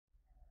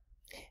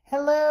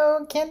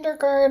Hello,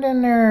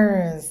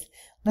 kindergarteners!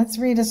 Let's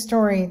read a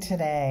story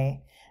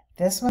today.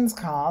 This one's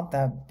called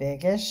The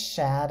Biggest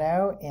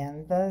Shadow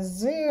in the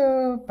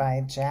Zoo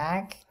by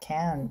Jack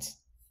Kent.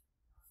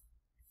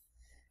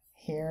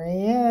 Here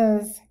he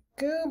is.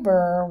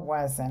 Goober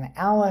was an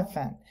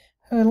elephant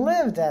who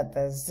lived at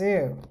the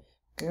zoo.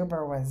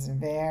 Goober was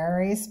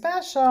very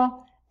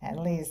special, at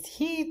least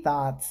he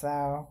thought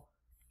so.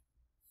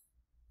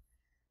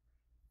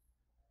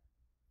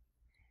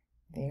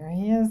 There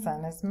he is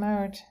on his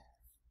moat.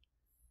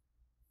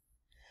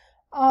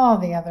 All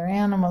the other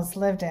animals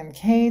lived in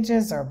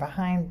cages or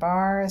behind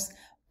bars.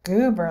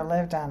 Goober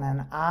lived on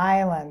an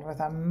island with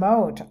a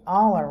moat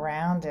all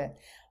around it,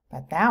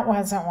 but that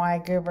wasn't why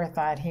Goober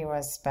thought he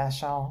was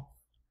special.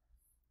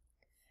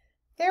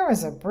 There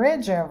was a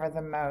bridge over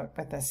the moat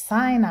with a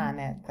sign on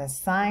it. The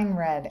sign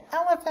read,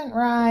 "Elephant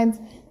rides,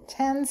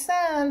 10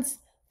 cents,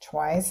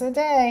 twice a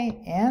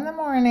day, in the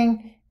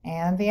morning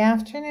and the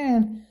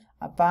afternoon."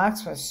 A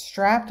box was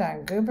strapped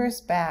on Goober's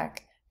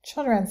back.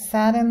 Children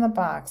sat in the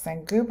box,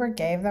 and Goober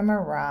gave them a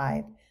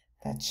ride.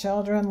 The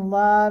children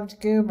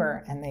loved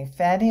Goober, and they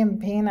fed him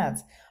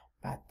peanuts,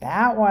 but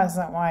that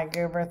wasn't why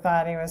Goober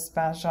thought he was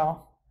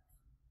special.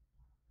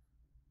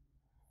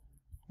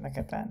 Look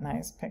at that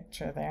nice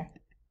picture there.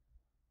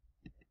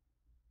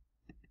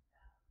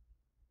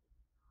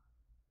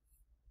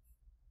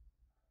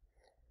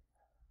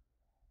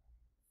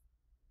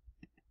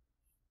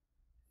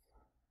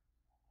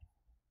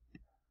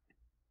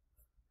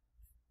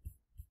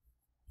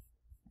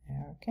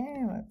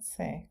 Okay, let's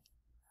see.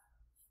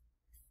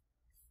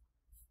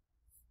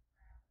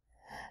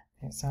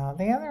 There's all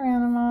the other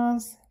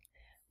animals.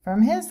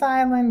 From his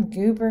island,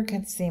 Goober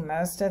could see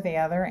most of the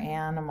other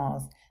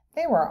animals.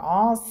 They were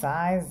all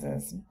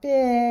sizes,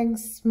 big,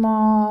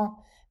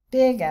 small,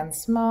 big and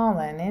small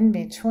and in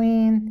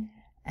between,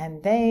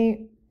 and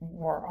they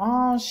were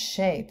all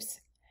shapes,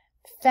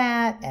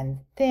 fat and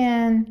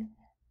thin,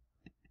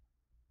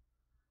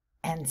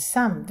 and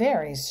some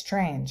very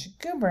strange.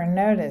 Goober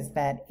noticed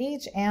that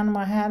each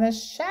animal had a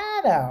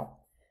shadow,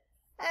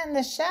 and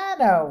the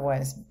shadow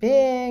was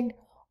big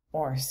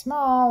or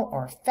small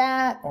or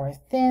fat or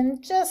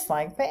thin, just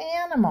like the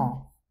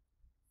animal.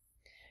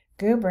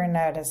 Goober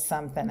noticed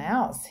something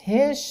else.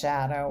 His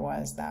shadow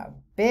was the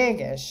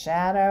biggest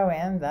shadow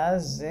in the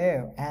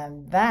zoo,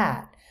 and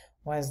that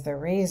was the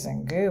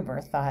reason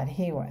Goober thought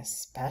he was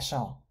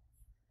special.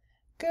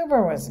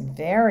 Goober was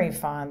very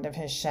fond of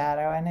his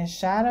shadow, and his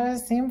shadow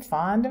seemed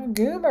fond of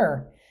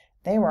Goober.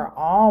 They were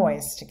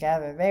always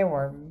together. They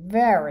were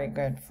very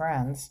good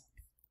friends.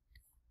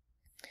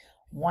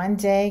 One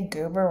day,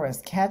 Goober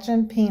was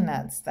catching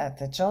peanuts that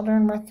the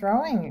children were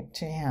throwing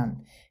to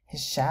him.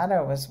 His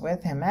shadow was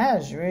with him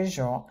as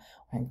usual.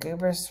 When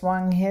Goober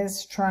swung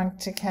his trunk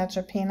to catch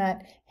a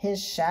peanut,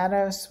 his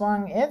shadow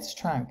swung its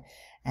trunk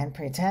and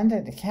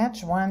pretended to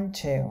catch one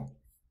too.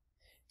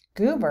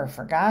 Goober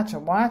forgot to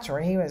watch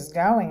where he was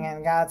going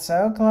and got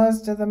so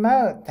close to the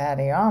moat that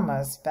he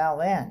almost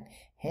fell in.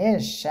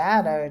 His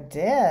shadow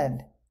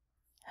did.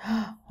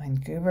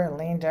 When Goober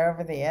leaned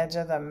over the edge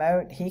of the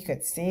moat, he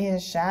could see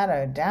his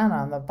shadow down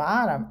on the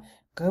bottom.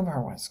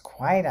 Goober was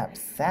quite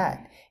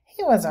upset.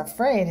 He was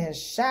afraid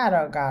his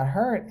shadow got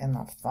hurt in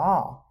the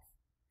fall.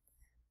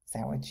 Is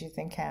that what you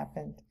think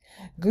happened?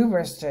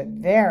 Goober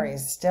stood very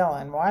still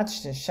and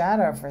watched his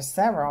shadow for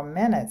several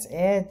minutes.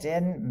 It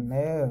didn't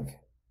move.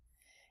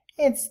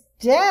 "It's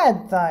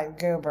dead," thought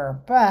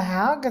Goober, "but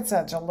how could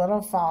such a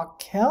little fall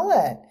kill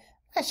it?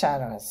 My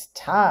shadow is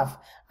tough.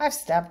 I've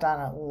stepped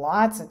on it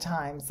lots of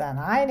times, and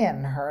I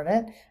didn't hurt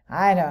it.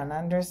 I don't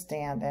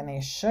understand." And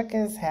he shook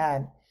his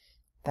head.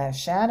 The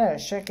shadow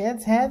shook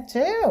its head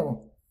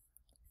too.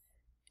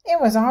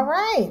 It was all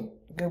right.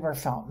 Goober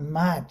felt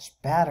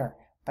much better,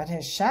 but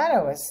his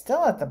shadow was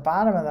still at the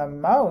bottom of the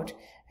moat,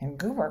 and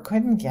Goober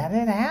couldn't get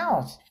it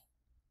out.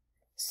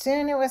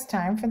 Soon it was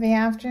time for the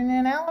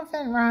afternoon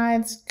elephant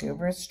rides.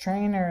 Goober's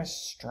trainers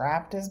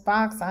strapped his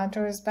box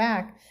onto his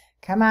back.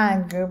 "Come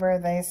on, Goober,"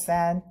 they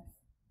said.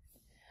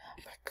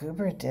 But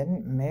Goober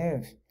didn't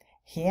move.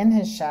 He and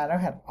his shadow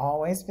had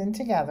always been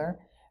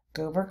together.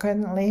 Goober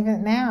couldn't leave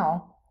it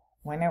now,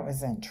 when it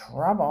was in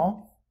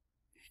trouble.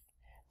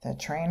 The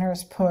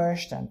trainers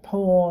pushed and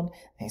pulled.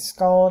 They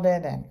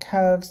scolded and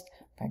coaxed,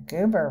 but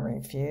Goober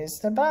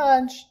refused to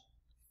budge.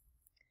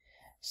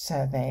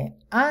 So they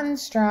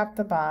unstrapped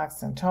the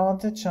box and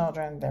told the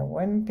children there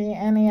wouldn't be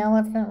any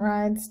elephant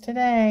rides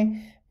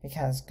today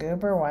because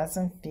Goober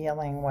wasn't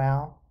feeling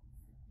well.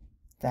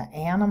 The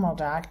animal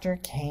doctor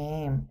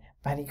came,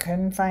 but he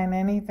couldn't find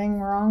anything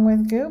wrong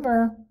with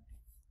Goober.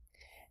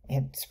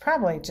 "It's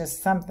probably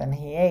just something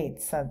he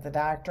ate," said the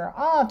doctor.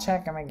 "I'll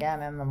check him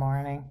again in the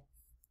morning."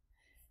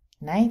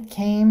 Night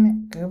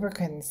came. Goober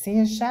couldn't see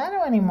his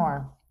shadow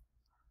anymore,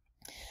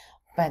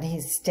 but he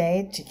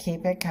stayed to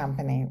keep it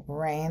company.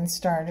 Rain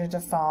started to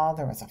fall.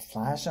 There was a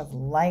flash of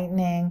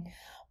lightning.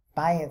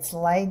 By its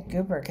light,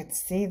 Goober could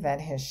see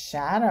that his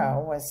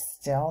shadow was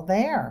still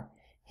there.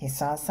 He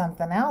saw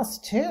something else,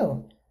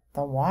 too.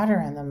 The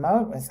water in the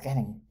moat was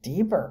getting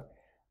deeper.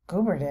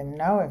 Goober didn't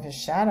know if his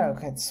shadow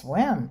could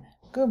swim.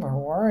 Goober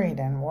worried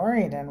and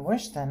worried and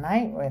wished the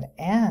night would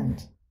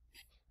end.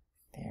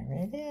 There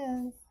it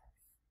is.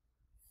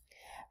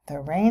 The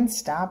rain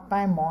stopped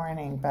by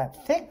morning,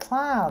 but thick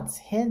clouds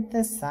hid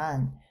the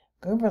sun.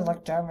 Goober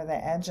looked over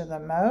the edge of the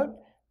moat.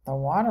 The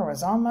water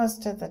was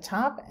almost to the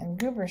top, and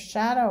Goober's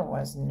shadow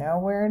was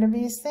nowhere to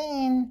be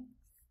seen.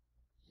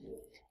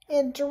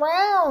 It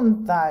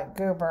drowned, thought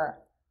Goober.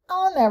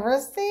 I'll never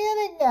see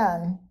it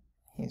again.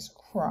 He's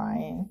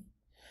crying.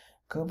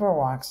 Goober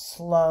walked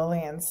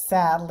slowly and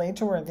sadly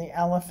toward the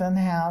elephant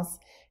house.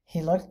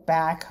 He looked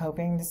back,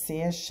 hoping to see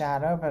his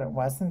shadow, but it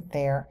wasn't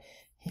there.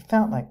 He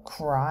felt like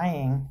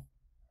crying.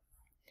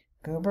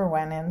 Goober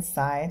went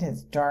inside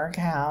his dark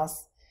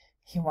house.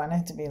 He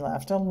wanted to be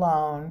left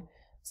alone,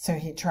 so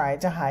he tried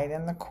to hide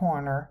in the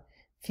corner.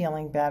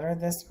 Feeling better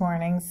this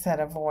morning, said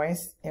a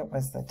voice. It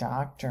was the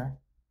doctor.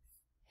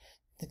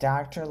 The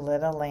doctor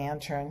lit a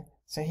lantern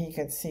so he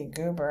could see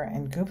Goober,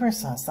 and Goober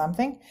saw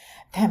something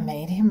that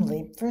made him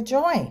leap for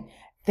joy.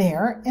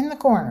 There in the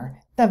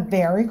corner, the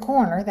very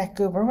corner that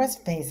Goober was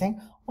facing,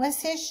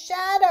 was his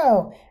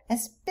shadow,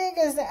 as big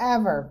as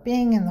ever.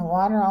 Being in the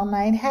water all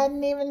night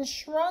hadn't even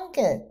shrunk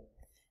it.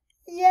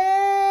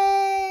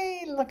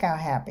 Yay! Look how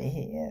happy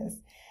he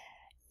is.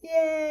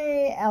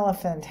 Yay,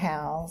 elephant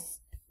house.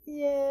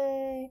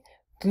 Yay!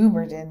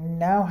 Goober didn't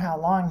know how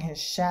long his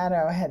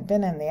shadow had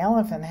been in the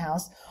elephant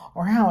house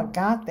or how it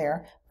got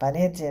there, but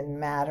it didn't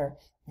matter.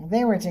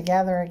 They were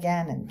together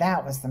again, and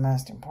that was the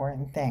most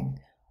important thing.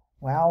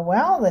 Well,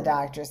 well, the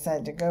doctor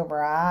said to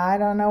Goober, I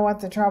don't know what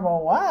the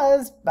trouble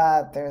was,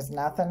 but there's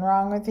nothing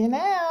wrong with you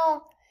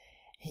now.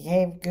 He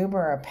gave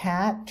Goober a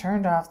pat,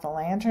 turned off the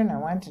lantern,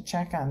 and went to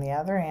check on the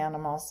other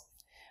animals.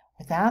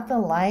 Without the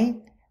light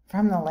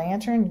from the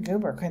lantern,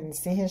 Goober couldn't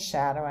see his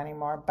shadow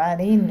anymore, but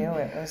he knew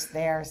it was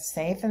there,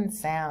 safe and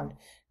sound.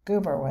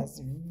 Goober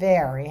was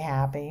very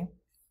happy.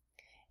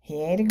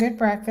 He ate a good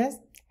breakfast,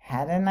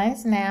 had a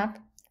nice nap.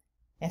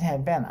 It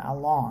had been a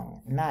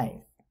long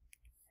night.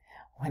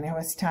 When it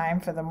was time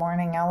for the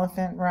morning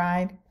elephant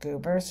ride,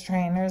 Goober's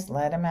trainers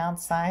led him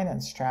outside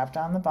and strapped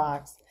on the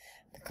box.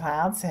 The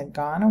clouds had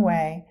gone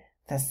away.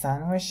 The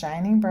sun was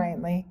shining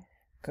brightly.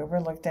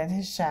 Goober looked at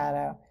his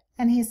shadow,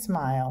 and he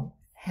smiled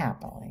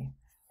happily.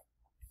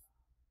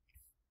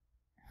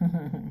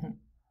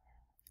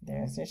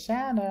 There's his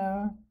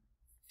shadow.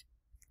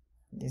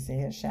 You see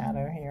his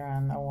shadow here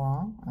on the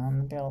wall, on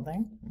the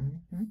building?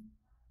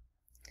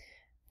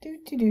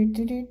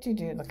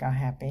 Do-do-do-do-do-do-do. Look how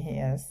happy he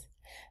is.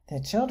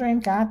 The children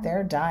got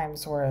their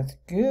dimes worth.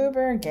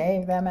 Goober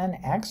gave them an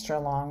extra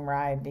long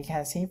ride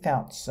because he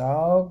felt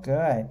so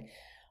good.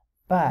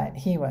 But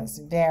he was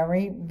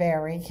very,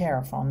 very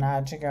careful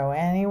not to go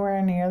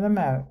anywhere near the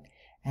moat,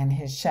 and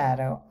his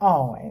shadow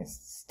always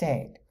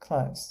stayed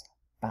close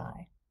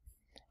by.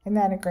 Isn't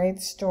that a great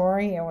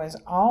story? It was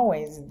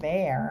always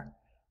there.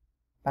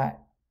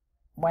 But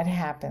what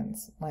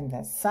happens when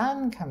the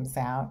sun comes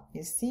out?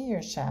 You see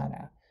your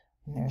shadow.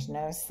 When there's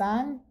no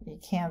sun, you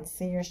can't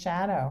see your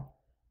shadow.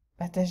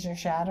 But does your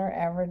shadow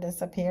ever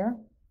disappear?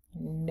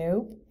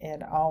 Nope,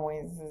 it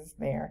always is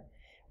there,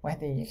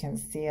 whether you can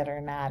see it or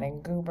not.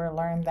 And Goober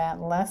learned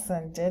that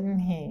lesson,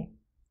 didn't he?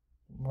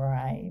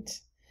 Right.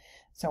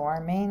 So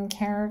our main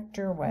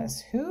character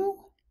was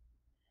who?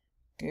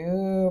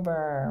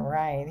 Goober,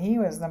 right. He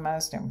was the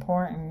most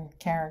important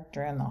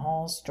character in the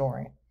whole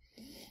story.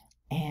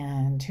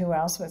 And who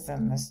else was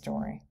in the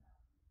story?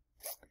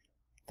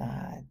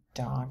 The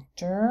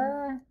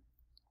doctor,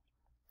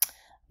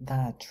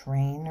 the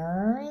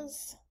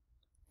trainers,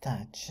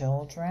 the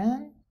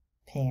children,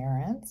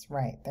 parents,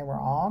 right. They were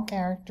all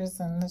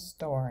characters in the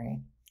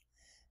story.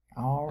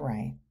 All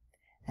right.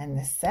 And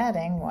the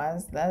setting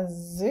was the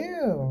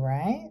zoo,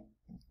 right?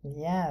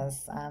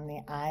 Yes, on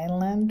the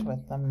island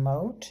with the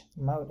moat.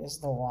 Moat is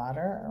the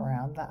water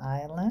around the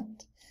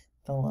island.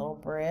 The little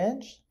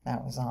bridge,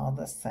 that was all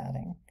the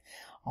setting.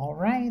 All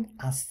right,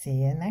 I'll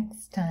see you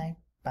next time.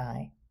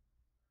 Bye.